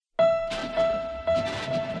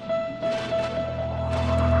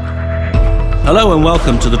Hello and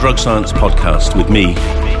welcome to the Drug Science Podcast with me,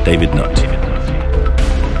 David Nutt.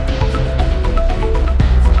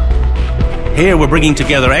 Here we're bringing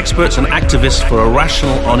together experts and activists for a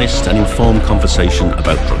rational, honest and informed conversation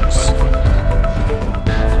about drugs.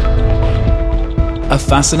 A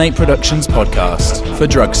Fascinate Productions podcast for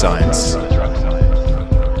drug science.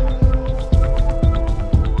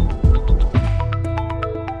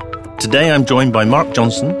 Today I'm joined by Mark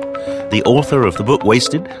Johnson, the author of the book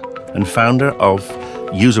Wasted and founder of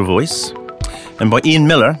User Voice, and by Ian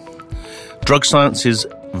Miller, drug science's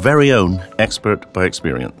very own expert by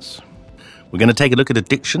experience. We're going to take a look at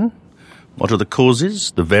addiction, what are the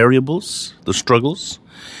causes, the variables, the struggles,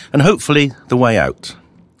 and hopefully the way out.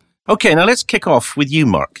 Okay, now let's kick off with you,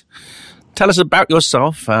 Mark. Tell us about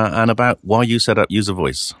yourself and about why you set up User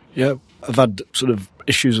Voice. Yeah, I've had sort of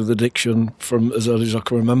issues with addiction from as early as I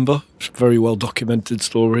can remember. It's a very well documented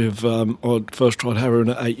story of I first tried heroin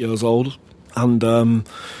at 8 years old and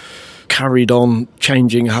carried on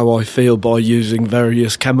changing how I feel by using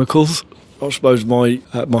various chemicals. I suppose my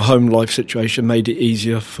home life situation made it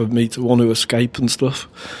easier for me to want to escape and stuff.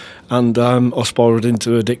 And I spiralled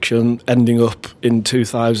into addiction, ending up in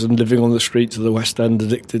 2000 living on the streets of the West End,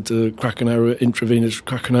 addicted to crack and heroin, intravenous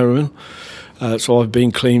crack and heroin. So I've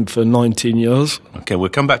been clean for 19 years. Okay,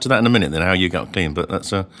 we'll come back to that in a minute then, how you got clean, but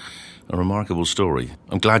that's a remarkable story.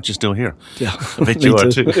 I'm glad you're still here. Yeah, I bet you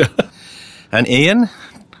are too. Yeah. And Ian,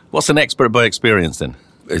 what's an expert by experience then?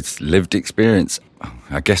 It's lived experience.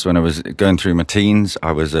 I guess when I was going through my teens,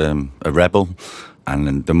 I was a rebel.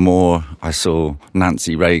 And the more I saw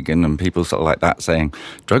Nancy Reagan and people sort of like that saying,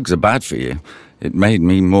 drugs are bad for you, it made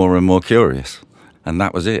me more and more curious. And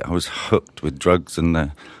that was it. I was hooked with drugs and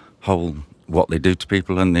the whole what they do to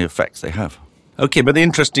people and the effects they have. Okay, but the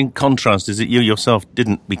interesting contrast is that you yourself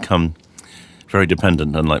didn't become very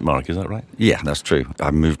dependent, unlike Mark, is that right? Yeah, that's true.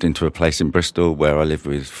 I moved into a place in Bristol where I lived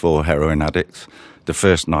with 4 heroin addicts. The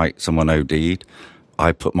first night someone OD'd,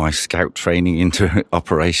 I put my scout training into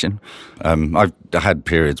operation. I've had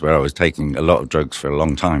periods where I was taking a lot of drugs for a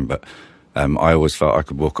long time, but I always felt I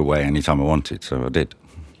could walk away anytime I wanted, so I did.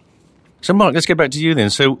 So Mark, let's get back to you then.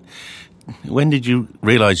 So when did you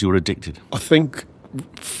realise you were addicted? I think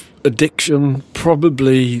addiction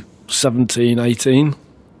probably 17, 18,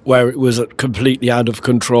 where it was completely out of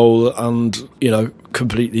control and,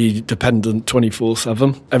 completely dependent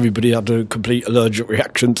 24/7. Everybody had a complete allergic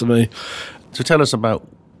reaction to me. So tell us about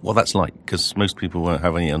what that's like, because most people won't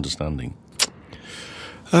have any understanding.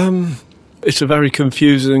 It's a very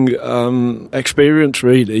confusing experience,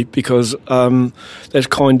 really, because there's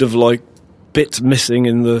kind of like bits missing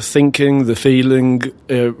in the thinking, the feeling,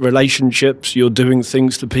 relationships. You're doing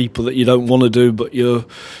things to people that you don't want to do, but you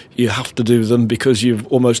have to do them because you've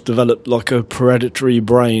almost developed like a predatory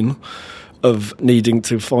brain of needing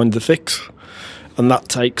to find the fix. And that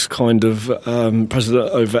takes kind of precedent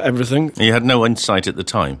over everything. You had no insight at the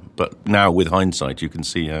time, but now with hindsight you can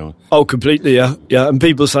see how... Oh, completely, yeah. And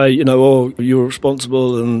people say, you're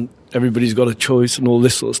responsible and everybody's got a choice and all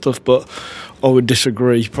this sort of stuff, but I would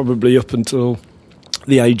disagree probably up until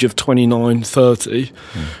the age of 29, 30,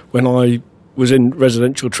 when I was in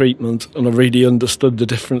residential treatment and I really understood the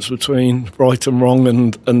difference between right and wrong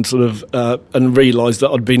and sort of and realised that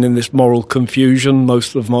I'd been in this moral confusion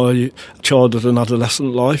most of my childhood and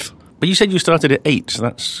adolescent life. But you said you started at 8, so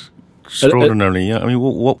that's extraordinary. Yeah, I mean,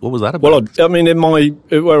 what was that about? Well,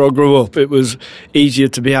 where I grew up, it was easier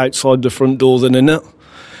to be outside the front door than in it.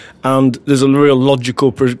 And there's a real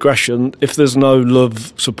logical progression. If there's no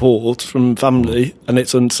love support from family and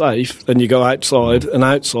it's unsafe, then you go outside, and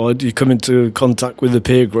outside you come into contact with the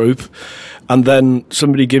peer group, and then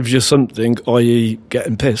somebody gives you something, i.e.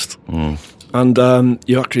 getting pissed. And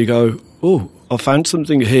you actually go, oh, I found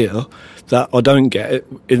something here that I don't get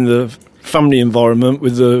in the family environment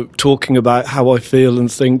with the talking about how I feel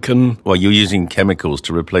and think. And well, you're using chemicals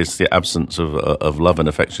to replace the absence of love and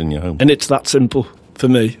affection in your home. And it's that simple. For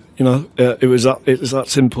me, it was that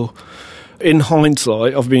simple. In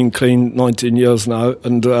hindsight, I've been clean 19 years now,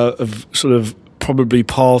 and of sort of probably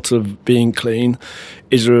part of being clean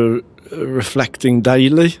is reflecting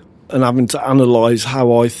daily and having to analyse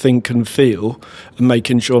how I think and feel and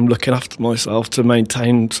making sure I'm looking after myself to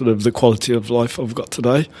maintain sort of the quality of life I've got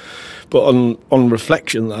today. But on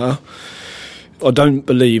reflection there, I don't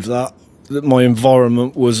believe that my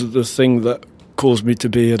environment was the thing that caused me to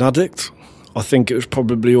be an addict. I think it was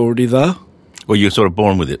probably already there. Well, you're sort of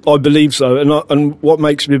born with it. I believe so. And what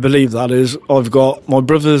makes me believe that is I've got my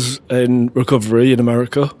brother's in recovery in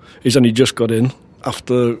America. He's only just got in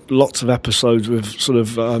after lots of episodes with sort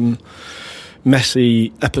of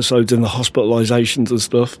messy episodes in the hospitalisations and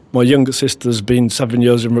stuff. My younger sister's been 7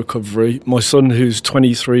 years in recovery. My son, who's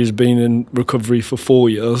 23, has been in recovery for 4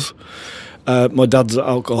 years. My dad's an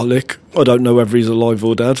alcoholic. I don't know whether he's alive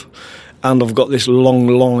or dead. And I've got this long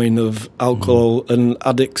line of alcohol and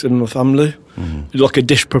addicts in my family. Like a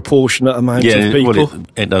disproportionate amount of people. Well,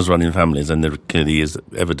 it does run in families, and there clearly is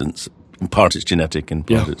evidence. In part it's genetic, and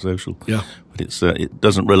part it's social. Yeah. But it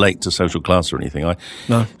doesn't relate to social class or anything.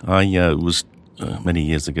 I was many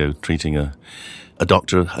years ago treating a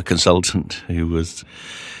doctor, a consultant who was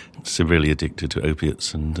severely addicted to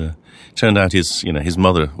opiates, and turned out his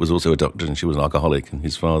mother was also a doctor, and she was an alcoholic, and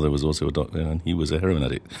his father was also a doctor, and he was a heroin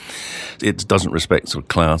addict. It doesn't respect sort of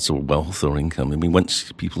class or wealth or income. I mean,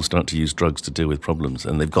 once people start to use drugs to deal with problems,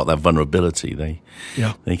 and they've got that vulnerability,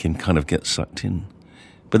 they can kind of get sucked in.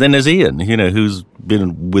 But then there's Ian, who's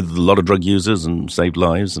been with a lot of drug users and saved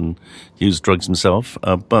lives and used drugs himself,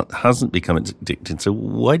 but hasn't become addicted. So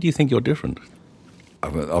why do you think you're different?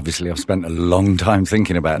 Obviously, I've spent a long time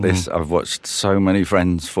thinking about this. I've watched so many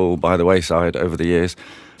friends fall by the wayside over the years.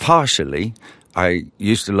 Partially, I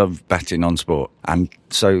used to love betting on sport, and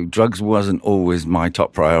so drugs wasn't always my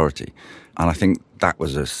top priority. And I think that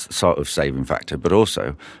was a sort of saving factor. But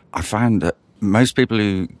also, I found that most people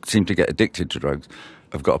who seem to get addicted to drugs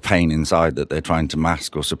have got a pain inside that they're trying to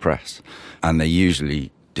mask or suppress, and they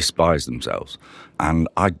usually despise themselves. And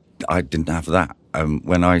I didn't have that.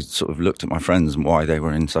 When I sort of looked at my friends and why they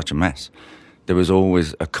were in such a mess, there was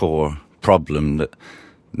always a core problem that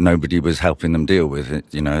nobody was helping them deal with.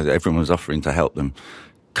 Everyone was offering to help them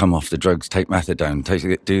come off the drugs, take methadone,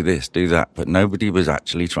 do this, do that, but nobody was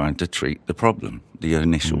actually trying to treat the problem, the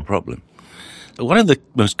initial problem. One of the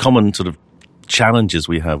most common sort of challenges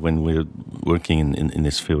we have when we're working in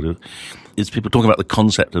this field is people talking about the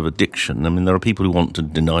concept of addiction. I mean, there are people who want to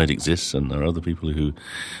deny it exists, and there are other people who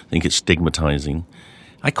think it's stigmatizing.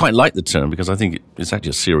 I quite like the term because I think it's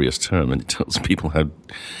actually a serious term, and it tells people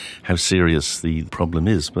how serious the problem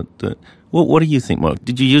is. But what do you think, Mark?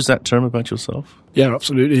 Did you use that term about yourself? Yeah,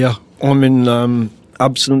 absolutely, yeah. I'm in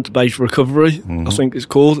abstinence-based recovery, I think it's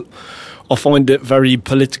called. I find it very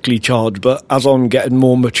politically charged, but as I'm getting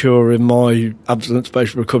more mature in my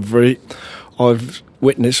abstinence-based recovery, I've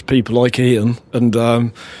witnessed people like Ian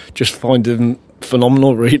and just find him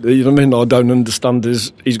phenomenal, really. You know what I mean? I don't understand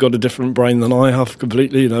he's got a different brain than I have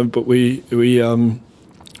completely, but I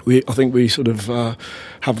think we sort of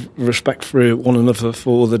have respect for one another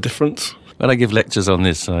for the difference. When I give lectures on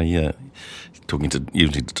this, talking to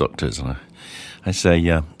usually to doctors, and I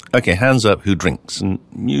say, okay, hands up who drinks, and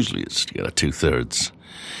usually it's 2/3.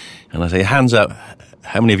 And I say, hands up,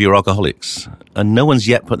 how many of you are alcoholics? And no one's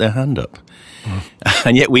yet put their hand up.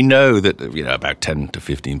 And yet we know that about 10 to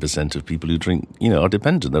 15% of people who drink are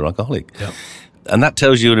dependent, they're alcoholic. Yep. And that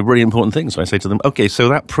tells you a really important thing. So I say to them, okay, so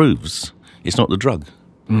that proves it's not the drug.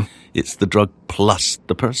 It's the drug plus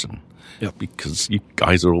the person. Yep. Because you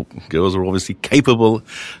girls are obviously capable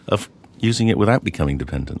of using it without becoming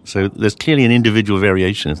dependent. So there's clearly an individual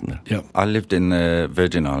variation, isn't there? Yeah. I lived in the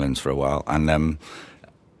Virgin Islands for a while, and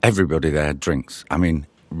everybody there drinks. I mean,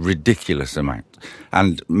 ridiculous amount.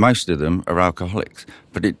 And most of them are alcoholics,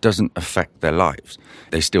 but it doesn't affect their lives.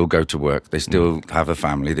 They still go to work, they still have a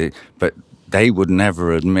family, but they would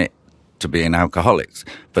never admit to being alcoholics.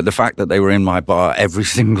 But the fact that they were in my bar every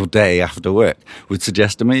single day after work would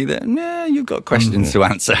suggest to me that, you've got questions to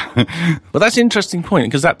answer. Well, that's an interesting point,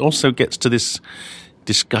 because that also gets to this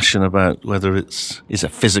discussion about whether it's a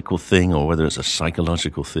physical thing or whether it's a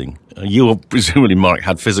psychological thing. You presumably, Mark,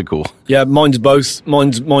 had physical. Yeah, mine's both.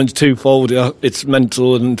 Mine's twofold. Yeah, it's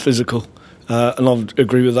mental and physical, and I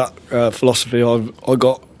agree with that philosophy. I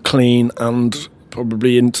got clean and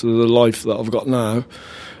probably into the life that I've got now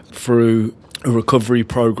through a recovery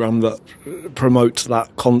program that promotes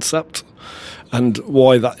that concept. And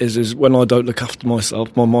why that is when I don't look after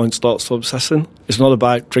myself, my mind starts obsessing. It's not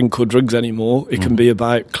about drink or drugs anymore. It can be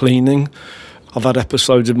about cleaning. I've had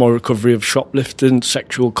episodes in my recovery of shoplifting,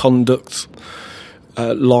 sexual conduct,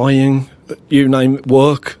 lying, you name it,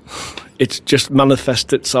 work. It's just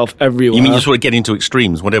manifests itself everywhere. You mean you sort of get into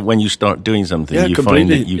extremes? When you start doing something, you find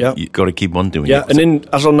that you've got to keep on doing it. Yeah, and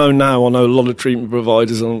as I know now, I know a lot of treatment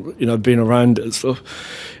providers and being around it and stuff,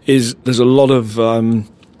 there's a lot of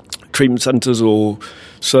treatment centres or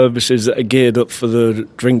services that are geared up for the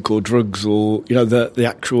drink or drugs or the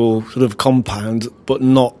actual sort of compound, but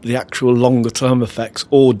not the actual longer term effects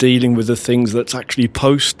or dealing with the things that's actually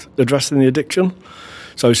post addressing the addiction.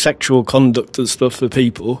 So sexual conduct and stuff for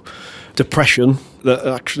people, depression that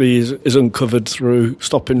actually is uncovered through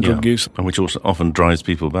stopping drug use. And which also often drives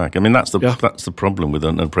people back. I mean, that's the problem with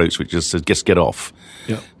an approach which just says, just get off.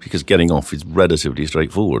 Yeah. Because getting off is relatively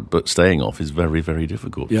straightforward, but staying off is very, very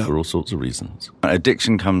difficult for all sorts of reasons.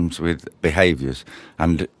 Addiction comes with behaviours,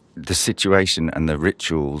 and the situation and the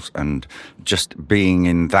rituals and just being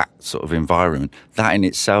in that sort of environment, that in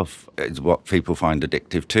itself is what people find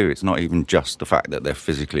addictive too. It's not even just the fact that they're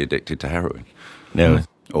physically addicted to heroin. No.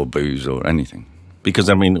 Or booze or anything. Because,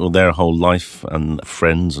 I mean, their whole life and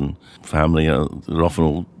friends and family are often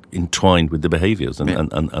all entwined with the behaviours and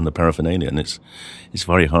the paraphernalia, and it's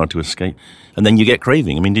very hard to escape. And then you get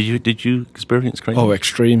craving. I mean, did you experience craving? Oh,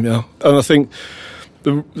 extreme, yeah. And I think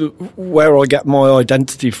where I get my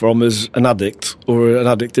identity from as an addict or an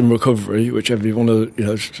addict in recovery, whichever you want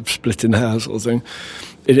to, split in hairs sort of thing,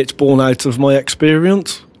 it's born out of my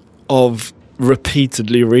experience of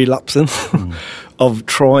repeatedly relapsing, of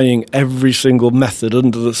trying every single method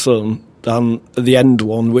under the sun, and the end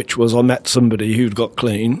one, which was I met somebody who'd got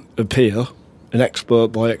clean, a peer, an expert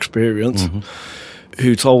by experience,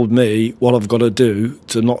 who told me what I've got to do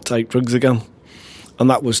to not take drugs again. And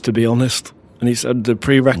that was to be honest. And he said the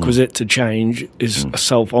prerequisite to change is a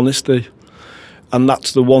self-honesty. And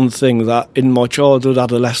that's the one thing that in my childhood,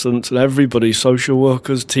 adolescence, and everybody, social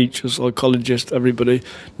workers, teachers, psychologists, everybody,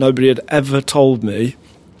 nobody had ever told me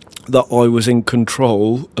that I was in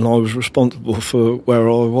control and I was responsible for where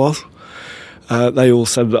I was. They all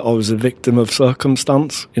said that I was a victim of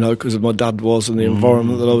circumstance, because of my dad was and the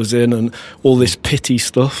environment that I was in and all this pity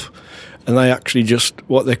stuff. And they actually just,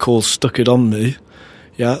 what they call, stuck it on me.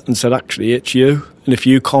 Yeah, and said, actually, it's you. And if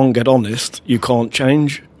you can't get honest, you can't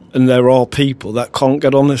change. And there are people that can't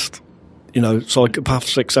get honest,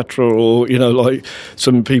 psychopaths, etc., or, like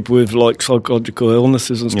some people with, like, psychological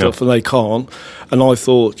illnesses and stuff, and they can't. And I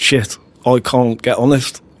thought, shit, I can't get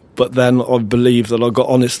honest. But then I believe that I got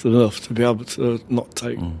honest enough to be able to not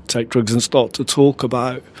take drugs and start to talk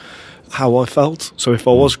about how I felt. So if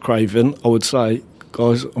I was craving, I would say,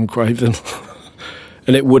 guys, I'm craving.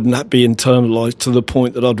 And it wouldn't be internalised to the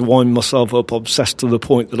point that I'd wind myself up, obsessed to the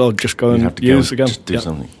point that I'd just go and use again. Just do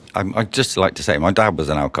something. I'd just like to say, my dad was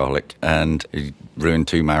an alcoholic and he ruined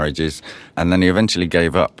 2 marriages, and then he eventually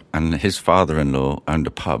gave up, and his father-in-law owned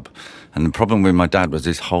a pub. And the problem with my dad was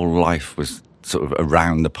his whole life was sort of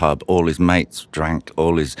around the pub. All his mates drank,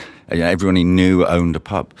 everyone he knew owned a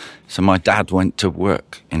pub. So my dad went to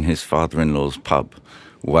work in his father-in-law's pub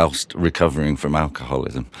whilst recovering from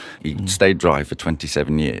alcoholism. He stayed dry for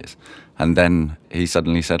 27 years. And then he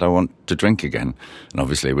suddenly said, I want to drink again. And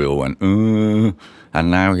obviously we all went, ooh.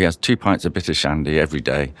 And now he has 2 pints of bitter shandy every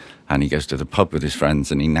day. And he goes to the pub with his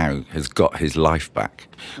friends, and he now has got his life back.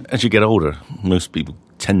 As you get older, most people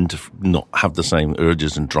tend to not have the same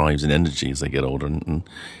urges and drives and energy as they get older. And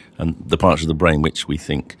the parts of the brain which we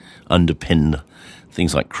think underpin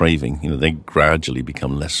things like craving, they gradually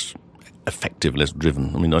become less effective, less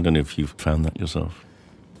driven. I mean, I don't know if you've found that yourself.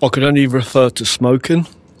 I could only refer to smoking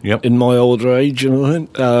in my older age, and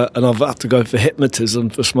I've had to go for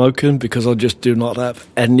hypnotism for smoking because I just do not have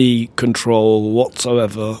any control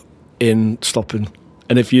whatsoever in stopping.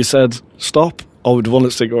 And if you said stop, I would want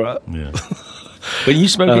a cigarette. Yeah. But you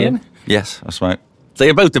smoke Ian? Yes, I smoke. So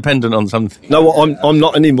you're both dependent on something. No, I'm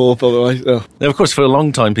not anymore, by the way. Yeah. Now, of course, for a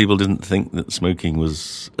long time, people didn't think that smoking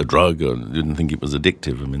was a drug or didn't think it was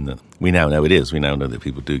addictive. I mean, we now know it is. We now know that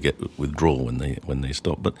people do get withdrawal when they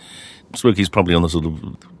stop. But smoking is probably on the sort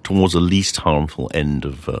of towards the least harmful end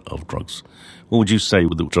of drugs. What would you say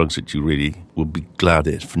were the drugs that you really would be glad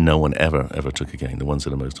if no one ever took again, the ones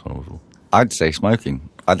that are most harmful? I'd say smoking.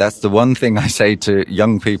 That's the one thing I say to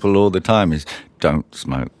young people all the time is, don't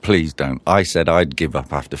smoke. Please don't. I said I'd give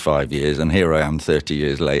up after 5 years, and here I am 30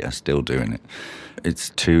 years later still doing it. It's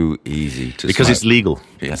too easy to because smoke. It's legal.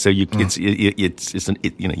 Yeah. So you can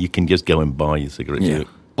just go and buy your cigarettes. Yeah.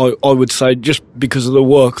 I would say, just because of the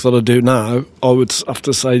work that I do now, I would have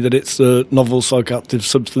to say that it's the novel psychoactive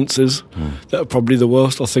substances that are probably the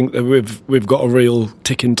worst. I think that we've got a real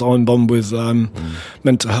ticking time bomb with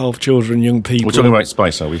mental health, children, young people. We're talking about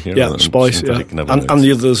spice, are we here? Yeah, spice, yeah. And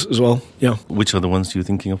the others as well, yeah. Which other ones are you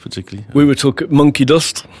thinking of particularly? We were talking monkey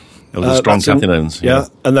dust. Oh, the strong cathinones. Yeah,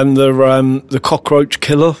 and then the cockroach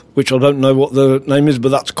killer, which I don't know what the name is,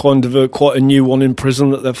 but that's kind of quite a new one in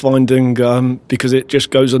prison that they're finding because it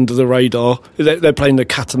just goes under the radar. They're playing the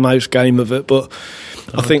cat and mouse game of it, but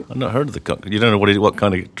I think I've not heard of the cockroach. You don't know what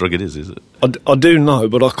kind of drug it is it? I do know,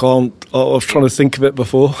 but I can't. I was trying to think of it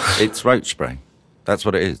before. It's roach spray. That's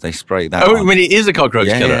what it is. They spray that. Oh, I mean, it is a cockroach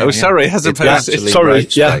killer. Sorry, as opposed to... Sorry,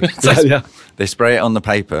 yeah. They spray it on the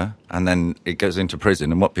paper, and then it goes into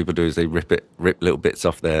prison. And what people do is they rip little bits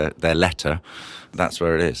off their letter. That's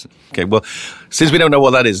where it is. Okay, well, since we don't know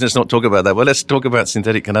what that is, let's not talk about that. Well, let's talk about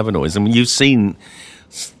synthetic cannabinoids. I mean, you've seen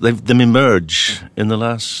them emerge in the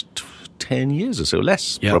last 10 years or so,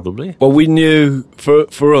 less probably. Well, we knew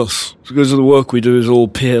for us, because of the work we do is all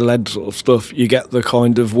peer-led sort of stuff, you get the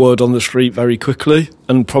kind of word on the street very quickly,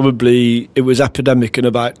 and probably it was epidemic in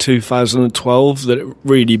about 2012 that it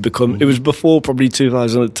really it was before probably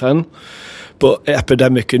 2010, but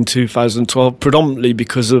epidemic in 2012, predominantly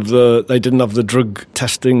because of they didn't have the drug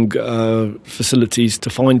testing facilities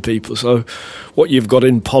to find people. So what you've got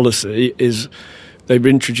in policy is they've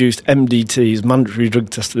introduced MDTs, mandatory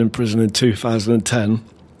drug tested in prison, in 2010.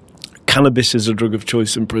 Cannabis is a drug of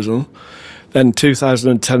choice in prison. Then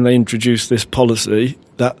 2010 they introduced this policy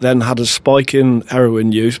that then had a spike in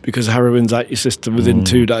heroin use because heroin's out your system within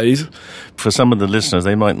 2 days. For some of the listeners,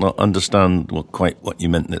 they might not understand what you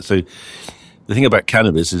meant. So the thing about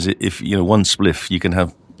cannabis is if, one spliff, you can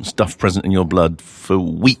have stuff present in your blood for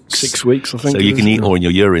weeks. 6 weeks, I think. So you can eat, or in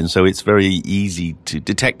your urine. So it's very easy to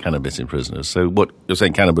detect cannabis in prisoners. So what you're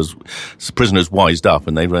saying, prisoners wised up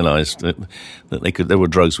and they realised that there were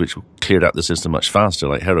drugs which cleared out the system much faster,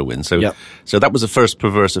 like heroin. So that was the first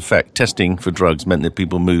perverse effect. Testing for drugs meant that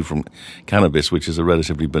people moved from cannabis, which is a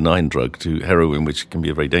relatively benign drug, to heroin, which can be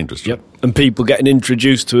a very dangerous drug. And people getting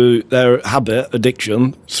introduced to their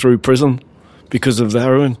addiction through prison because of the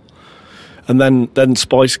heroin. And then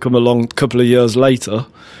Spice come along a couple of years later,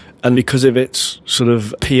 and because of its sort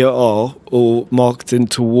of PR or marketing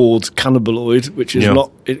towards cannabinoid, which is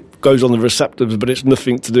not, it goes on the receptors, but it's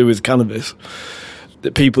nothing to do with cannabis,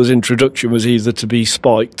 that people's introduction was either to be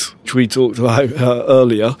spiked, which we talked about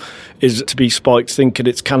earlier, is to be spiked thinking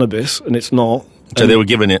it's cannabis, and it's not. So they were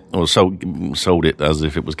given it, or sold it as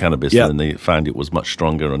if it was cannabis, and then they found it was much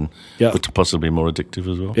stronger and possibly more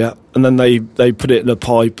addictive as well. Yeah, and then they put it in a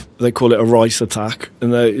pipe. They call it a rice attack,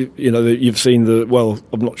 and you've seen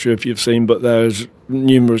I'm not sure if you've seen, but there's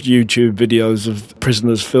numerous YouTube videos of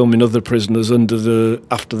prisoners filming other prisoners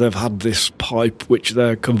after they've had this pipe, which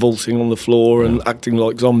they're convulsing on the floor and acting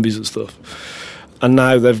like zombies and stuff. And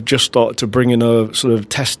now they've just started to bring in a sort of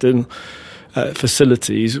testing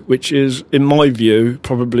facilities, which is, in my view,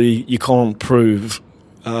 probably you can't prove.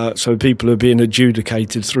 So people are being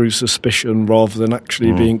adjudicated through suspicion rather than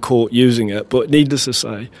actually being caught using it. But needless to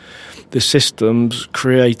say, the system's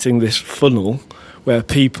creating this funnel where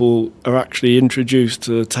people are actually introduced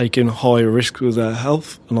to taking higher risks with their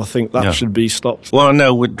health, and I think that should be stopped. Well, I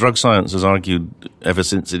know drug science has argued ever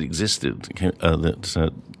since it existed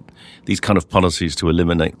that these kind of policies to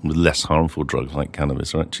eliminate less harmful drugs like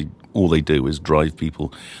cannabis are actually, all they do is drive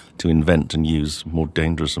people to invent and use more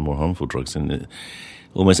dangerous and more harmful drugs. And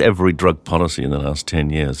almost every drug policy in the last 10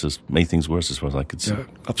 years has made things worse as far as I could see. Yeah,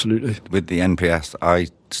 absolutely. With the NPS, I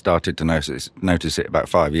started to notice it about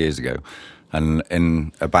 5 years ago. And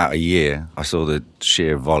in about a year, I saw the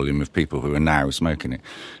sheer volume of people who are now smoking it.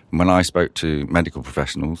 And when I spoke to medical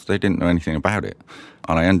professionals, they didn't know anything about it.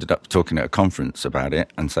 And I ended up talking at a conference about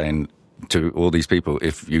it and saying to all these people,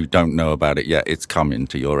 if you don't know about it yet, it's coming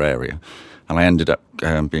to your area. And I ended up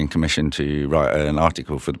being commissioned to write an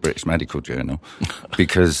article for the British Medical Journal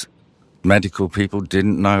because medical people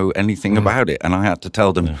didn't know anything about it. And I had to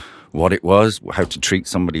tell them what it was, how to treat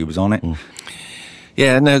somebody who was on it.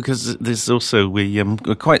 Yeah, no, because there's also, we're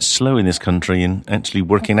quite slow in this country in actually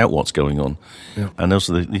working out what's going on. Yeah. And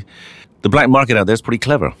also the black market out there is pretty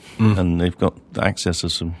clever, and they've got access to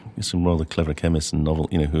some rather clever chemists and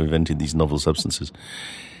who invented these novel substances,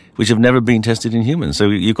 which have never been tested in humans. So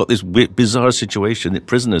you've got this bizarre situation that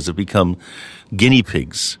prisoners have become guinea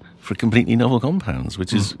pigs for completely novel compounds,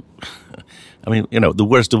 which is, the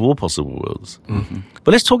worst of all possible worlds. Mm-hmm.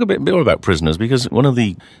 But let's talk a bit more about prisoners, because one of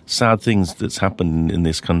the sad things that's happened in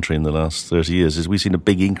this country in the last 30 years is we've seen a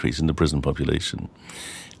big increase in the prison population.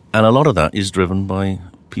 And a lot of that is driven by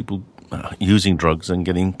people using drugs and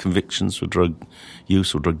getting convictions for drug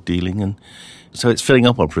use or drug dealing. And so it's filling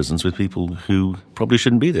up our prisons with people who probably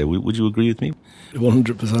shouldn't be there. Would you agree with me?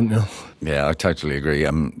 100%, yeah. Yeah, I totally agree.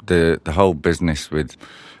 The whole business with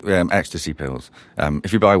ecstasy pills,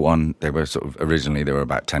 if you buy one, they were originally they were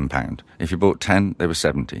about £10. If you bought 10, they were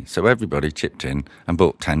 70. So everybody chipped in and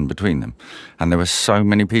bought 10 between them. And there were so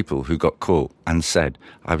many people who got caught and said,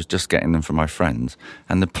 I was just getting them for my friends.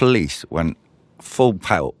 And the police went full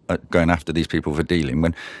pelt at going after these people for dealing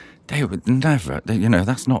when they would never,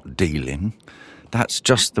 that's not dealing. That's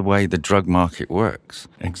just the way the drug market works.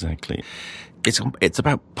 Exactly. It's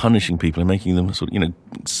about punishing people and making them sort of,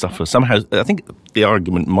 suffer. Somehow, I think the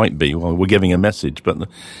argument might be, well, we're giving a message, but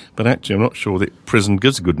actually, I'm not sure that prison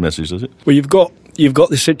gives a good message, does it? Well, you've got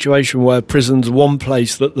this situation where prison's one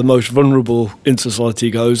place that the most vulnerable in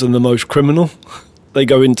society goes and the most criminal. They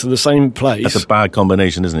go into the same place. That's a bad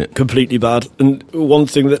combination, isn't it? Completely bad. And one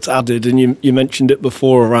thing that's added, and you mentioned it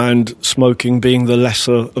before around smoking being the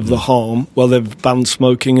lesser of the harm. Well, they've banned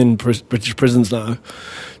smoking in British prisons now.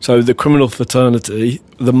 So the criminal fraternity,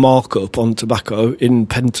 the markup on tobacco in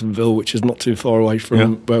Pentonville, which is not too far away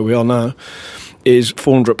from where we are now, is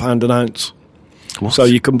 £400 an ounce. What? So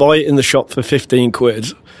you can buy it in the shop for 15 quid.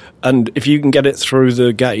 And if you can get it through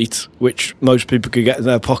the gate, which most people could get in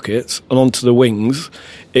their pockets, and onto the wings,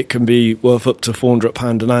 it can be worth up to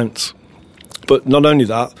 £400 an ounce. But not only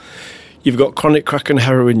that, you've got chronic crack and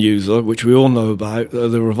heroin user, which we all know about,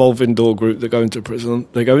 the revolving door group that go into prison.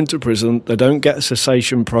 They go into prison, they don't get a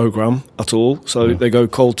cessation programme at all, so they go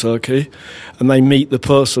cold turkey, and they meet the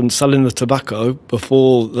person selling the tobacco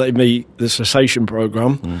before they meet the cessation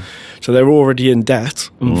programme. So they're already in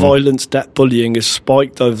debt, and violence, debt, bullying has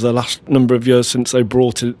spiked over the last number of years since they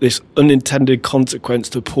brought in this unintended consequence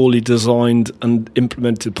to poorly designed and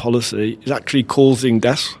implemented policy is actually causing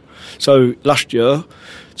deaths. So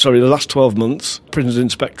the last 12 months, Prisons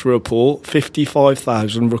Inspector report,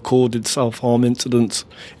 55,000 recorded self-harm incidents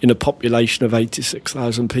in a population of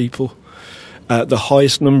 86,000 people. The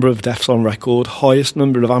highest number of deaths on record, highest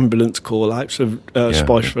number of ambulance call-outs of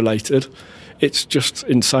spice-related. It's just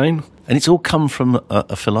insane. And it's all come from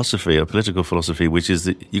a philosophy, a political philosophy, which is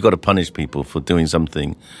that you've got to punish people for doing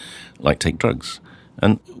something like take drugs.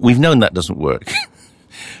 And we've known that doesn't work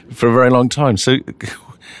for a very long time. So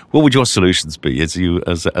what would your solutions be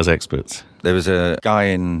as experts? There was a guy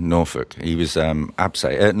in Norfolk. He was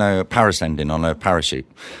parascending on a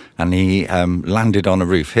parachute, and he landed on a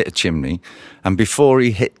roof, hit a chimney, and before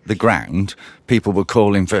he hit the ground, people were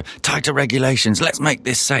calling for tighter regulations. Let's make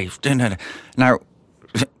this safe. Now,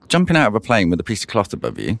 jumping out of a plane with a piece of cloth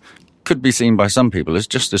above you could be seen by some people as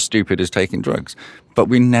just as stupid as taking drugs. But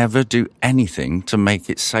we never do anything to make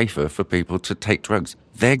it safer for people to take drugs.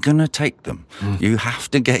 They're going to take them. You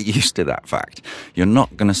have to get used to that fact. You're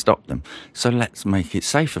not going to stop them. So let's make it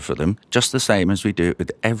safer for them, just the same as we do it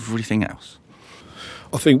with everything else.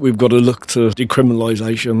 I think we've got to look to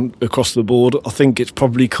decriminalisation across the board. I think it's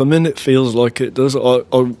probably coming. It feels like it does. I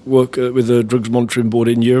work with the Drugs Monitoring Board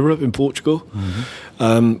in Europe, in Portugal,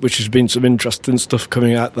 which has been some interesting stuff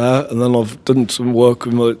coming out there. And then I've done some work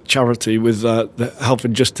with my charity with the Health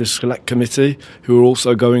and Justice Select Committee, who are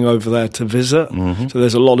also going over there to visit. So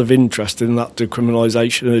there's a lot of interest in that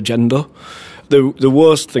decriminalisation agenda. The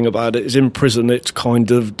worst thing about it is in prison it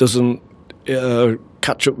kind of doesn't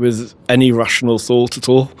catch up with any rational thought at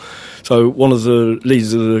all. So one of the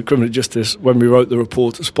leaders of the criminal justice, when we wrote the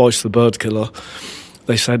report at Spice the Bird Killer,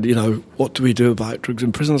 they said, what do we do about drugs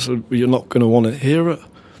in prison? I said, well, you're not going to want to hear it.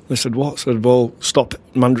 They said, what? I said, well, stop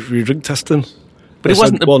mandatory drug testing. But it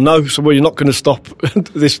wasn't... Well, no. So, you're not going to stop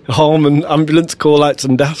this harm and ambulance call-outs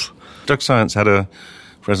and deaths. Drug Science had a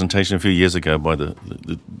presentation a few years ago by the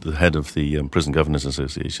head of the Prison Governors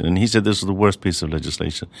Association, and he said this was the worst piece of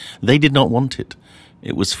legislation. They did not want it.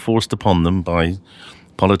 It was forced upon them by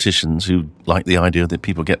politicians who like the idea that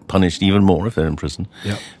people get punished even more if they're in prison.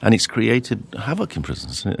 Yep. And it's created havoc in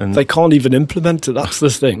prisons. And they can't even implement it. That's the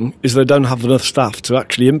thing, is they don't have enough staff to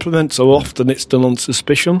actually implement. So often it's done on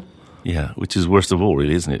suspicion. Yeah, which is worst of all,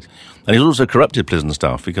 really, isn't it? And it's also corrupted prison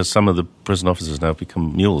staff, because some of the prison officers now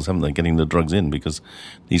become mules, haven't they, getting the drugs in, because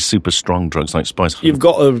these super strong drugs like spice... You've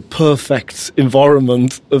got a perfect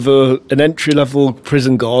environment of an entry-level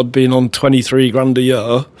prison guard being on 23 grand a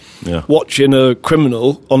year, watching a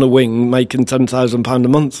criminal on a wing making £10,000 a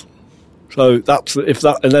month. So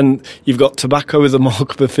and then you've got tobacco with a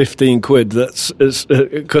markup of 15 quid. That's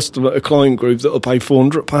a client group that will pay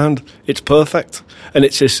 £400. It's perfect, and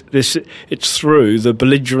it's through the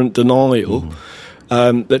belligerent denial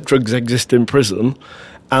that drugs exist in prison,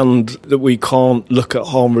 and that we can't look at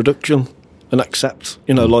harm reduction and accept,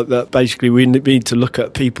 like that. Basically, we need to look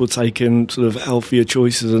at people taking sort of healthier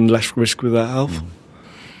choices and less risk with their health.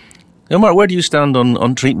 Now, Mark, where do you stand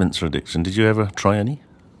on treatments for addiction? Did you ever try any?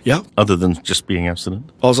 Yeah. Other than just being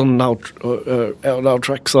abstinent? I was on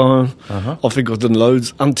naltrexone. I think I've done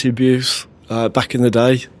loads. Anti-abuse back in the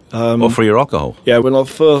day. Or for your alcohol? Yeah, when I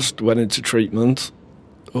first went into treatment,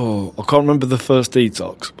 I can't remember the first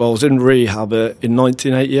detox, but I was in rehab in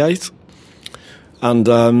 1988.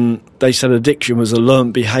 And they said addiction was a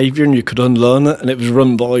learned behaviour and you could unlearn it. And it was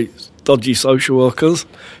run by dodgy social workers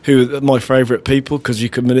who are my favourite people because you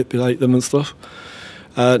can manipulate them and stuff.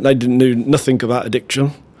 They knew nothing about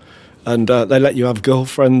addiction, and they let you have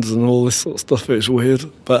girlfriends and all this sort of stuff. It was weird.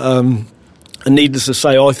 But and needless to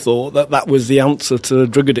say, I thought that was the answer to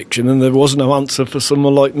drug addiction, and there was no answer for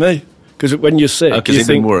someone like me. Because when you're sick... Because it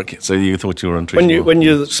didn't work, so you thought you were untreatable. When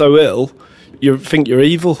you're so ill, you think you're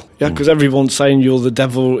evil, because everyone's saying you're the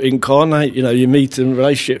devil incarnate. You know, you meet in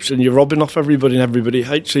relationships and you're robbing off everybody and everybody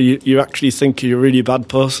hates you. You actually think you're a really bad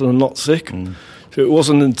person and not sick. So it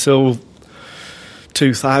wasn't until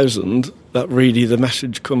 2000 that really the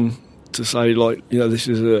message come to say, like, you know, this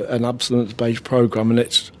is an abstinence-based programme, and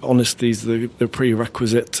it's honesty is the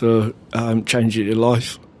prerequisite to changing your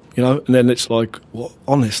life. You know, and then it's like, what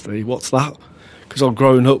honesty? What's that? Because I've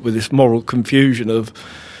grown up with this moral confusion of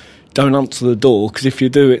don't answer the door, because if you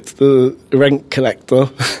do, it's the rent collector,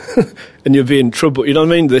 and you'll be in trouble. You know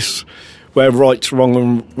what I mean? This where right's wrong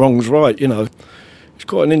and wrong's right. You know, it's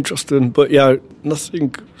quite an interesting. But yeah,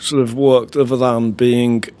 nothing sort of worked other than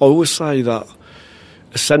being. I always say that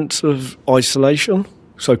a sense of isolation,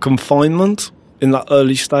 so confinement. In that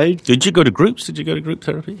early stage. Did you go to groups? Did you go to group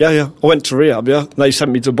therapy? Yeah. I went to rehab, They sent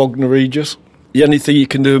me to Bognor Regis. The only thing you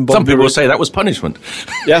can do in Bognor... Some people will say that was punishment.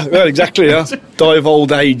 Yeah, exactly, Die of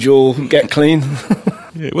old age or get clean.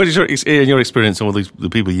 What is your experience, all the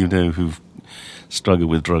people you know who've struggled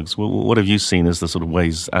with drugs, what have you seen as the sort of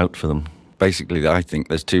ways out for them? Basically, I think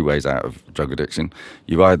there's two ways out of drug addiction.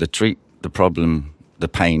 You either treat the problem, the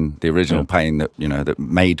pain, the original pain that, you know, that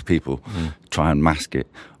made people try and mask it,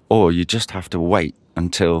 or you just have to wait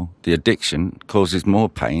until the addiction causes more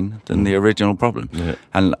pain than the original problem. Yeah.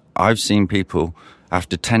 And I've seen people,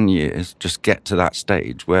 after 10 years, just get to that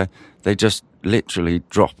stage where they just literally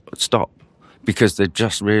stop, because they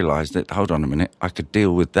just realised that, hold on a minute, I could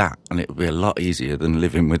deal with that, and it would be a lot easier than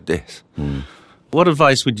living with this. What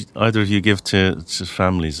advice would either of you give to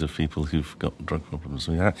families of people who've got drug problems?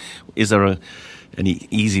 I mean, is there any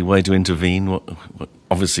easy way to intervene?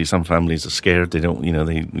 Obviously, some families are scared. They don't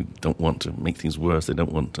want to make things worse. They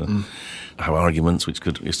don't want to have arguments which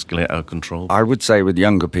could escalate out of control. I would say with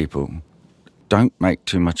younger people, don't make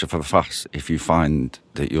too much of a fuss if you find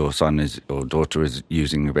that your son or daughter is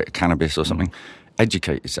using a bit of cannabis or something.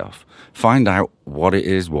 Educate yourself. Find out what it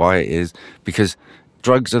is, why it is, because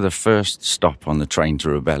drugs are the first stop on the train to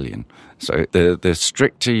rebellion. So the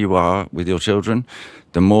stricter you are with your children,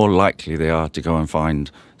 the more likely they are to go and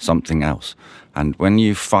find something else. And when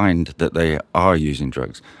you find that they are using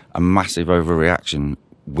drugs, a massive overreaction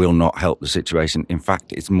will not help the situation. In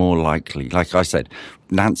fact, it's more likely, like I said,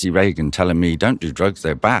 Nancy Reagan telling me, don't do drugs,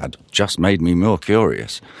 they're bad, just made me more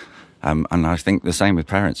curious. And I think the same with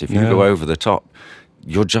parents. If you go over the top,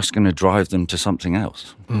 you're just going to drive them to something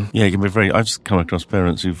else. Yeah, you can be I've just come across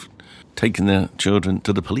parents who've taken their children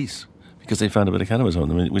to the police because they found a bit of cannabis on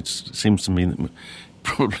them, which seems to me that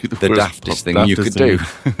probably the daftest thing you could do.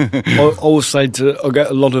 I always say I get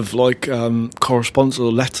a lot of correspondence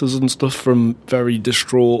or letters and stuff from very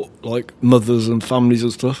distraught mothers and families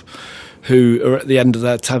and stuff who are at the end of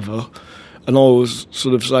their tether, and I always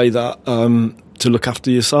sort of say that to look after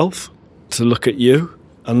yourself, to look at you,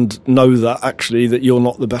 and know that actually that you're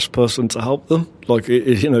not the best person to help them.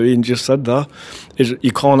 Ian just said that.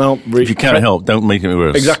 You can't help... If you can't help, don't make it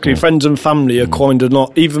worse. Exactly. Yeah. Friends and family are kind of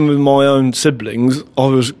not... Even with my own siblings, I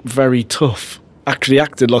was very tough. Actually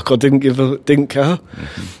acted like I didn't care.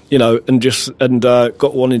 And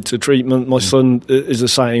got one into treatment. My son is the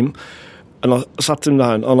same. And I sat him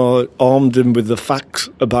down and I armed him with the facts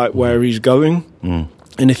about where he's going.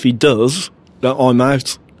 And if he does, that I'm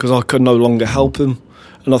out, because I can no longer help him.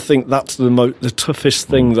 And I think that's the toughest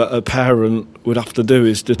thing that a parent would have to do,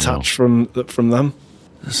 is detach from them.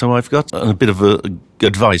 So I've got a bit of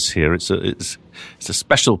advice here. It's a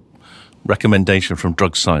special recommendation from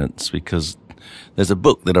Drug Science, because there's a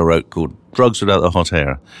book that I wrote called Drugs Without the Hot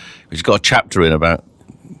Air, which has got a chapter in about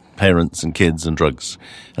parents and kids and drugs.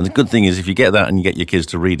 And the good thing is, if you get that and you get your kids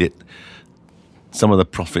to read it, some of the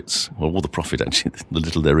profits, well, all the profit actually, the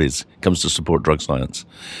little there is, comes to support Drug Science.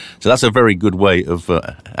 So that's a very good way of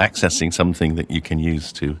accessing something that you can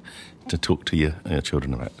use to talk to your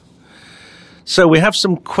children about. So we have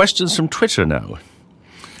some questions from Twitter now.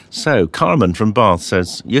 So Carmen from Bath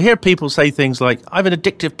says, you hear people say things like, I have an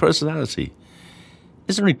addictive personality.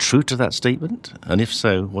 Is there any truth to that statement? And if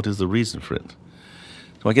so, what is the reason for it?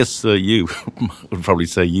 So I guess you would probably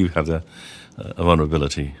say you have a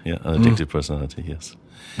vulnerability, an addictive personality, yes.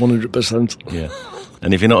 100%. Yeah.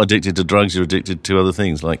 And if you're not addicted to drugs, you're addicted to other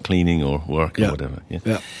things like cleaning or work or whatever.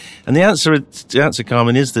 Yeah. And the answer,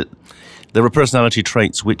 Carmen, is that there are personality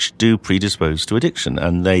traits which do predispose to addiction,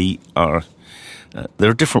 and they are There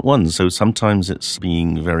are different ones. So sometimes it's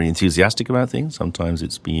being very enthusiastic about things. Sometimes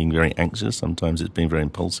it's being very anxious. Sometimes it's being very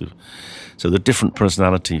impulsive. So there are different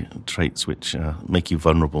personality traits which make you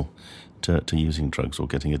vulnerable to using drugs or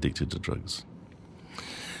getting addicted to drugs.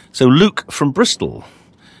 So Luke from Bristol.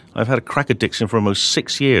 I've had a crack addiction for almost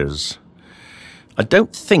 6 years. I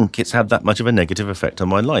don't think it's had that much of a negative effect on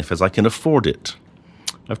my life as I can afford it.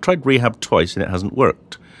 I've tried rehab twice and it hasn't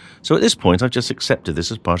worked. So at this point, I've just accepted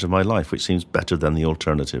this as part of my life, which seems better than the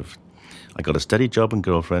alternative. I got a steady job and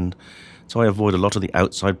girlfriend, so I avoid a lot of the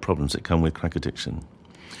outside problems that come with crack addiction.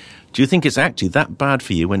 Do you think it's actually that bad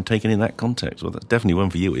for you when taken in that context? Well, that's definitely one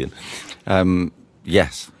for you, Ian.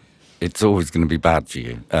 Yes, it's always going to be bad for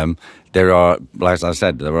you. There are, as I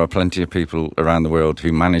said, there are plenty of people around the world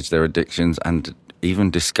who manage their addictions and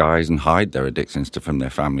even disguise and hide their addictions from their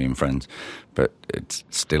family and friends, but it's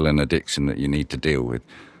still an addiction that you need to deal with.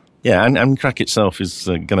 Yeah, and crack itself is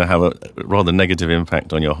going to have a rather negative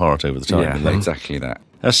impact on your heart over the time. Yeah, exactly that.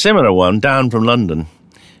 A similar one, Dan from London.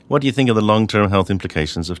 What do you think of the long-term health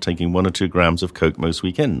implications of taking 1 or 2 grams of coke most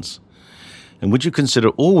weekends? And would you consider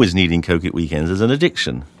always needing coke at weekends as an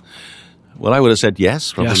addiction? Well, I would have said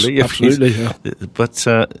yes, probably. Yes, absolutely, yeah. But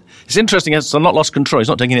it's interesting, it's not lost control. He's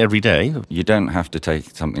not taking it every day. You don't have to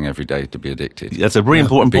take something every day to be addicted. That's a very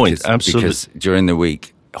important point, absolutely. Because during the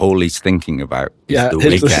week, all he's thinking about is the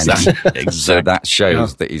weekend. Exactly. So that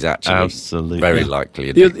shows that he's actually very likely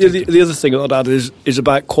addicted. The other thing I'd add is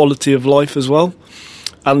about quality of life as well,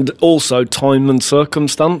 and also time and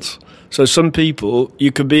circumstance. So some people,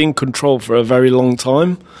 you can be in control for a very long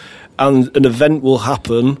time, and an event will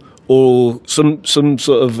happen or some sort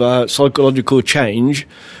of psychological change,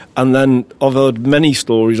 and then I've heard many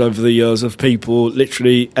stories over the years of people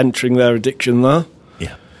literally entering their addiction there.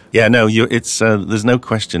 Yeah, no, it's there's no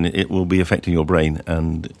question it will be affecting your brain,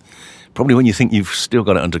 and probably when you think you've still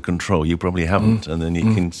got it under control, you probably haven't, and then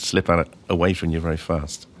you can slip away from you very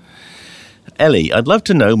fast. Ellie, I'd love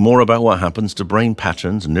to know more about what happens to brain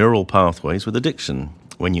patterns, neural pathways with addiction.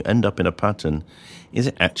 When you end up in a pattern, is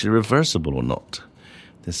it actually reversible or not?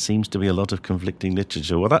 There seems to be a lot of conflicting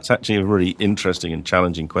literature. Well, that's actually a really interesting and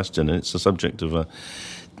challenging question, and it's the subject of a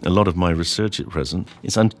lot of my research at present.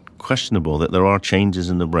 It's unquestionable that there are changes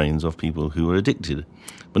in the brains of people who are addicted,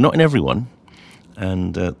 but not in everyone.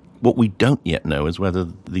 And what we don't yet know is whether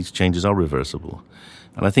these changes are reversible.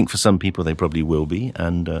 And I think for some people they probably will be,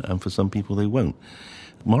 and for some people they won't.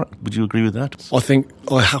 Mark, would you agree with that? I think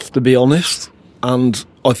I have to be honest, and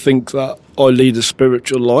I think that I lead a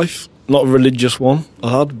spiritual life. Not a religious one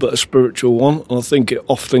I had, but a spiritual one. And I think it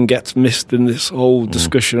often gets missed in this whole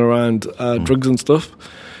discussion around drugs and stuff.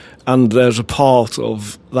 And there's a part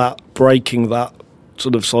of that, breaking that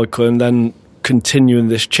sort of cycle and then continuing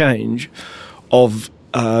this change of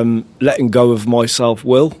letting go of my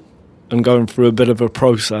self-will and going through a bit of a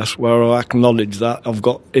process where I acknowledge that I've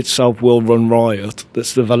got its self-will run riot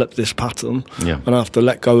that's developed this pattern. Yeah. And I have to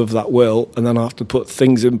let go of that will, and then I have to put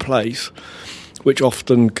things in place which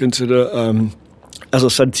often consider, as I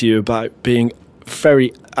said to you, about being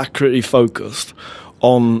very accurately focused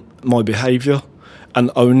on my behaviour and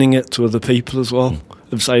owning it to other people as well,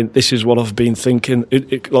 of saying, this is what I've been thinking,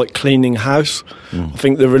 like cleaning house. I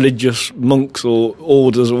think the religious monks or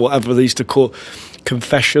orders or whatever they used to call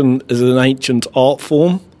confession is an ancient art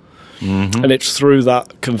form, and it's through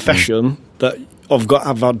that confession that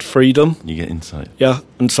I've had freedom. You get insight. Yeah,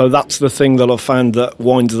 and so that's the thing that I've found that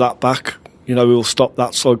winds that back. You know, we'll stop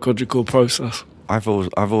that psychological process. I've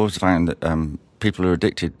always found that people who are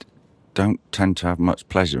addicted don't tend to have much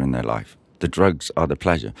pleasure in their life. The drugs are the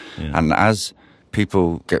pleasure. Yeah. And as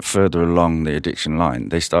people get further along the addiction line,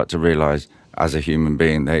 they start to realise as a human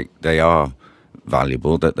being they are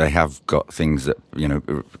valuable, that they have got things that, you know,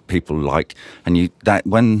 people like. And that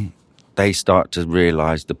when they start to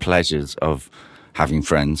realise the pleasures of having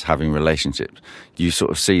friends, having relationships, you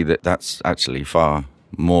sort of see that that's actually far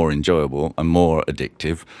more enjoyable and more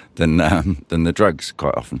addictive than the drugs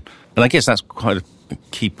quite often. And I guess that's quite a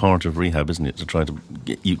key part of rehab, isn't it? To try to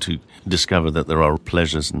get you to discover that there are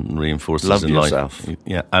pleasures and reinforcers Love in yourself. life.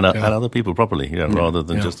 Yeah, and other people properly, rather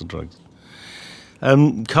than just the drugs.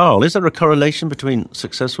 Carl, is there a correlation between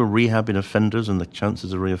successful rehab in offenders and the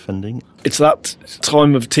chances of reoffending? It's that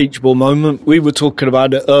time of teachable moment. We were talking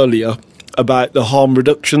about it earlier, about the harm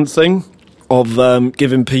reduction thing of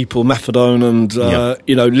giving people methadone and,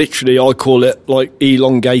 you know, literally I call it like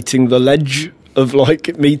elongating the ledge of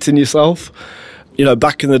like meeting yourself. You know,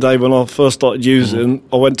 back in the day when I first started using,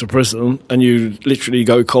 I went to prison and you literally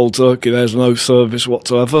go cold turkey. There's no service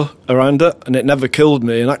whatsoever around it, and it never killed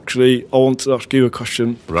me. And actually, I want to ask you a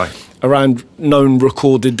question right around known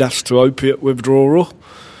recorded deaths to opiate withdrawal.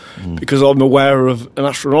 because I'm aware of an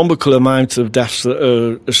astronomical amount of deaths that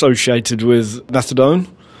are associated with methadone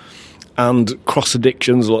and cross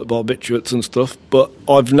addictions like barbiturates and stuff, but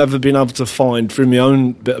I've never been able to find, through my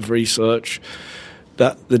own bit of research,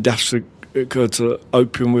 that the deaths occur to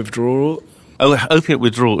opium withdrawal. Oh, opiate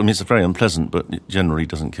withdrawal, I mean, it's very unpleasant, but it generally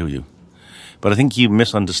doesn't kill you. But I think you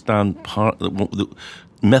misunderstand part.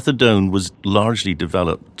 Methadone was largely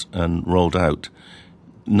developed and rolled out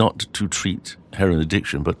not to treat heroin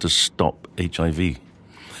addiction, but to stop HIV.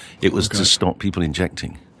 It was to stop people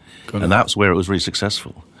injecting. And that's where it was really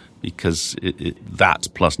successful, because that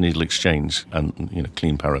plus needle exchange and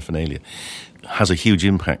clean paraphernalia has a huge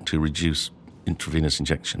impact to reduce intravenous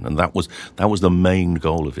injection, and that was the main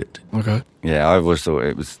goal of it. Okay. Yeah, I always thought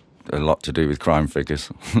it was a lot to do with crime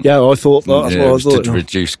figures. Yeah, I thought that. That's what I thought. To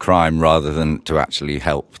reduce crime rather than to actually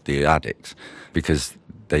help the addicts, because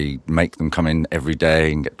they make them come in every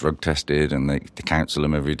day and get drug tested, and they counsel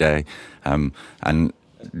them every day. And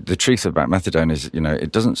the truth about methadone is,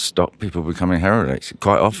 it doesn't stop people becoming heroin addicts.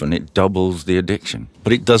 Quite often, it doubles the addiction.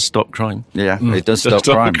 But it does stop crime. Yeah, it does stop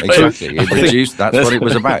crime. Exactly. It reduced. That's what it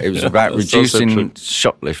was about. It was about reducing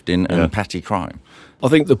shoplifting and petty crime. I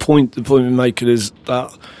think the point we're making is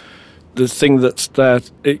that the thing that's there,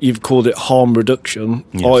 you've called it harm reduction.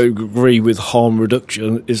 Yes. I agree with harm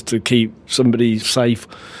reduction is to keep somebody safe.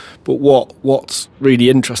 But what's really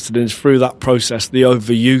interesting is through that process, the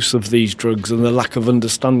overuse of these drugs and the lack of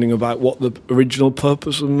understanding about what the original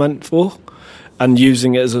purpose was meant for, and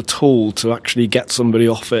using it as a tool to actually get somebody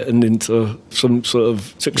off it and into some sort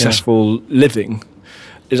of successful living,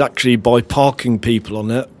 is actually by parking people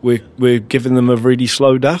on it, we're giving them a really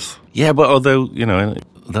slow death. Yeah, but although, there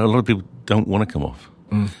are a lot of people who don't want to come off.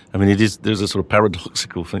 I mean, there's a sort of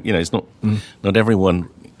paradoxical thing. It's not everyone.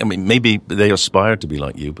 I mean, maybe they aspire to be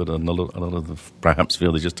like you, but a lot of them perhaps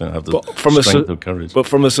feel they just don't have the strength or courage. But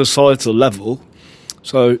from a societal level,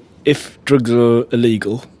 so if drugs are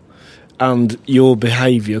illegal and your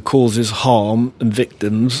behaviour causes harm and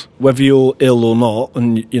victims, whether you're ill or not,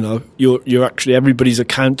 and you're actually, everybody's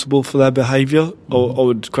accountable for their behaviour. I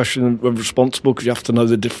would question whether responsible, because you have to know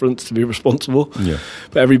the difference to be responsible. Yeah.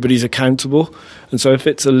 But everybody's accountable, and so if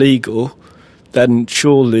it's illegal, then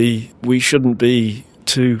surely we shouldn't be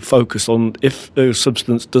to focus on, if a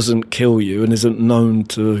substance doesn't kill you and isn't known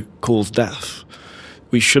to cause death,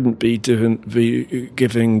 we shouldn't be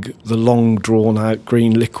giving the long drawn out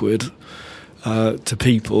green liquid to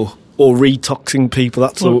people, or retoxing people.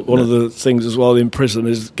 That's one of the things as well in prison,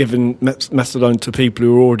 is giving methadone to people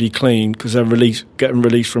who are already clean because they're getting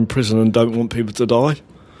released from prison and don't want people to die.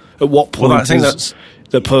 At what point I think is that's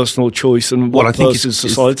the personal choice, and what versus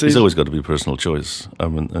society? It's always got to be personal choice,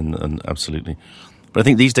 and absolutely. But I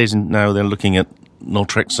think these days now they're looking at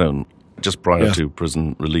naltrexone just prior to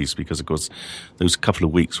prison release, because, of course, those couple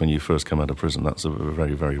of weeks when you first come out of prison, that's a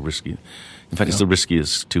very, very risky. In fact, it's the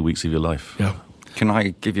riskiest 2 weeks of your life. Yeah. Can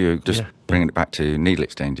I give you, bringing it back to needle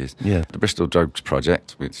exchanges? Yeah. The Bristol Drugs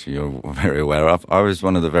Project, which you're very aware of, I was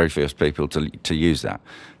one of the very first people to use that.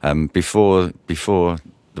 Before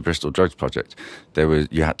the Bristol Drugs Project,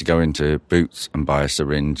 you had to go into Boots and buy a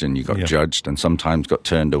syringe, and you got judged and sometimes got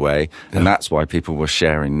turned away, and that's why people were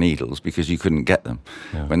sharing needles, because you couldn't get them.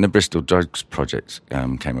 Yeah. When the Bristol Drugs Project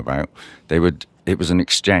came about, it was an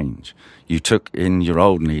exchange. You took in your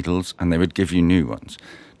old needles and they would give you new ones.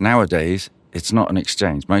 Nowadays, it's not an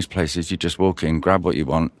exchange. Most places you just walk in, grab what you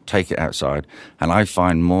want, take it outside, and I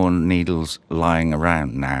find more needles lying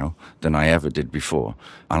around now than I ever did before.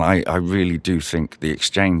 And I really do think the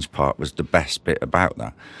exchange part was the best bit about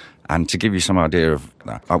that. And to give you some idea of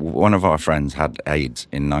that, one of our friends had AIDS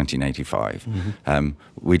in 1985. Mm-hmm.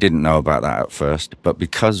 We didn't know about that at first, but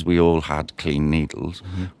because we all had clean needles,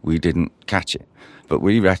 we didn't catch it. But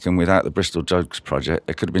we reckon without the Bristol Drugs Project,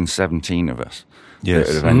 there could have been 17 of us. Yes.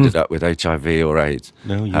 That would have ended up with HIV or AIDS.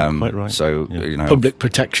 No, you're quite right. So, public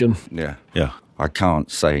protection. Yeah. Yeah. I can't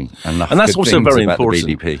say enough. And that's also very about important.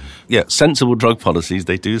 The BDP. Yeah, sensible drug policies,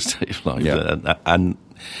 they do save lives, and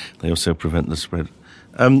they also prevent the spread.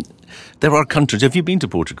 There are countries. Have you been to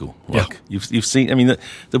Portugal? Mark? Yeah. You've seen. I mean,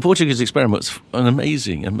 the Portuguese experiment was an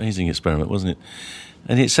amazing experiment, wasn't it?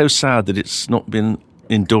 And it's so sad that it's not been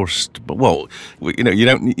endorsed. But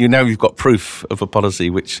you've got proof of a policy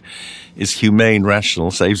which is humane, rational,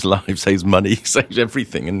 saves lives, saves money, saves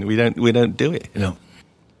everything, and we don't do it.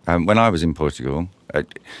 When I was in Portugal,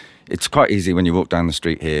 it's quite easy when you walk down the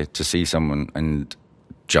street here to see someone and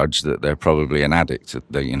judge that they're probably an addict.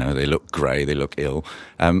 They look grey, they look ill.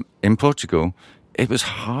 In Portugal, it was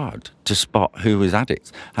hard to spot who was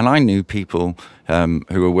addicts. And I knew people who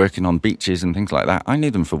were working on beaches and things like that. I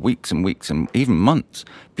knew them for weeks and weeks and even months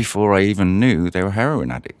before I even knew they were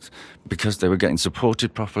heroin addicts, because they were getting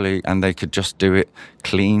supported properly and they could just do it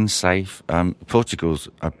clean, safe. Portugal's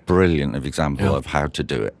a brilliant example of how to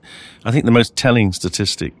do it. I think the most telling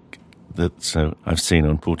statistic that I've seen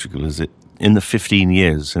on Portugal is that in the 15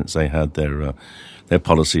 years since they had their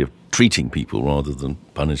policy of treating people rather than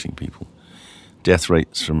punishing people, death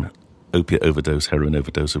rates from opiate overdose, heroin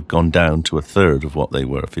overdose have gone down to a third of what they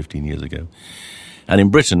were 15 years ago. And in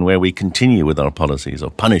Britain, where we continue with our policies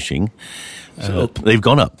of punishing, they've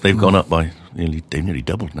gone up. They've gone up by nearly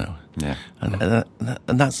doubled now. Yeah,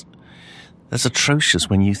 and that's atrocious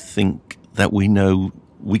when you think that we know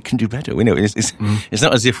we can do better. We know it's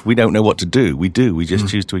not as if we don't know what to do. We do. We just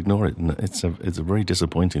choose to ignore it, and it's a very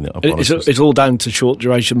disappointing that our policies. It's all down to short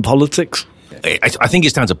duration politics. I think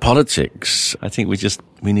it's down to politics. I think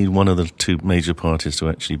we need one of the two major parties to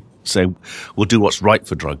actually say we'll do what's right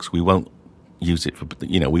for drugs. We won't use it for,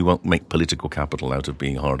 we won't make political capital out of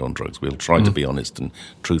being hard on drugs. We'll try to be honest and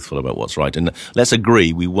truthful about what's right. And let's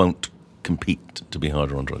agree we won't compete to be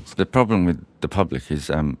harder on drugs. The problem with the public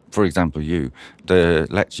is, for example, the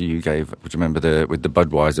lecture you gave, do you remember with the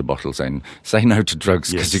Budweiser bottle saying, say no to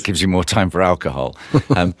drugs because it gives you more time for alcohol?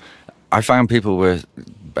 I found people were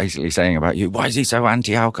basically saying about you, why is he so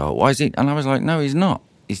anti-alcohol? Why is he? And I was like, no, he's not.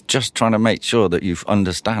 He's just trying to make sure that you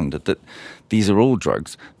understand that these are all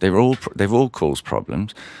drugs. They've all caused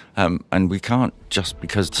problems, and we can't, just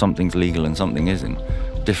because something's legal and something isn't,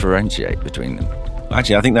 differentiate between them.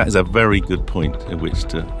 Actually, I think that is a very good point at which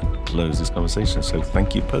to close this conversation. So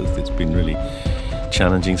thank you both. It's been really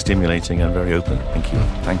challenging, stimulating, and very open. Thank you.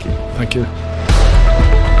 Thank you. Thank you.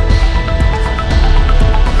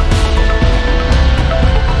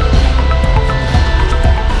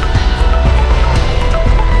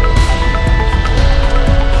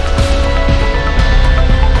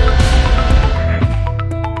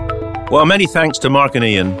 Well, many thanks to Mark and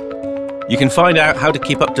Ian. You can find out how to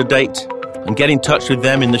keep up to date and get in touch with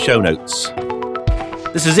them in the show notes.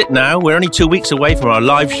 This is it now. We're only 2 weeks away from our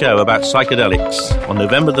live show about psychedelics on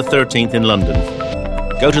November the 13th in London.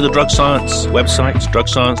 Go to the Drug Science website,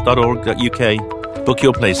 drugscience.org.uk, book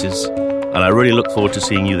your places, and I really look forward to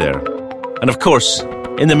seeing you there. And of course,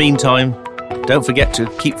 in the meantime, don't forget to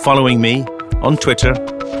keep following me on Twitter,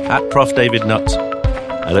 @ProfDavidNutt.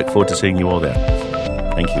 I look forward to seeing you all there.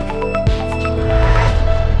 Thank you.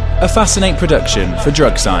 A Fascinate production for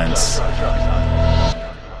Drug Science.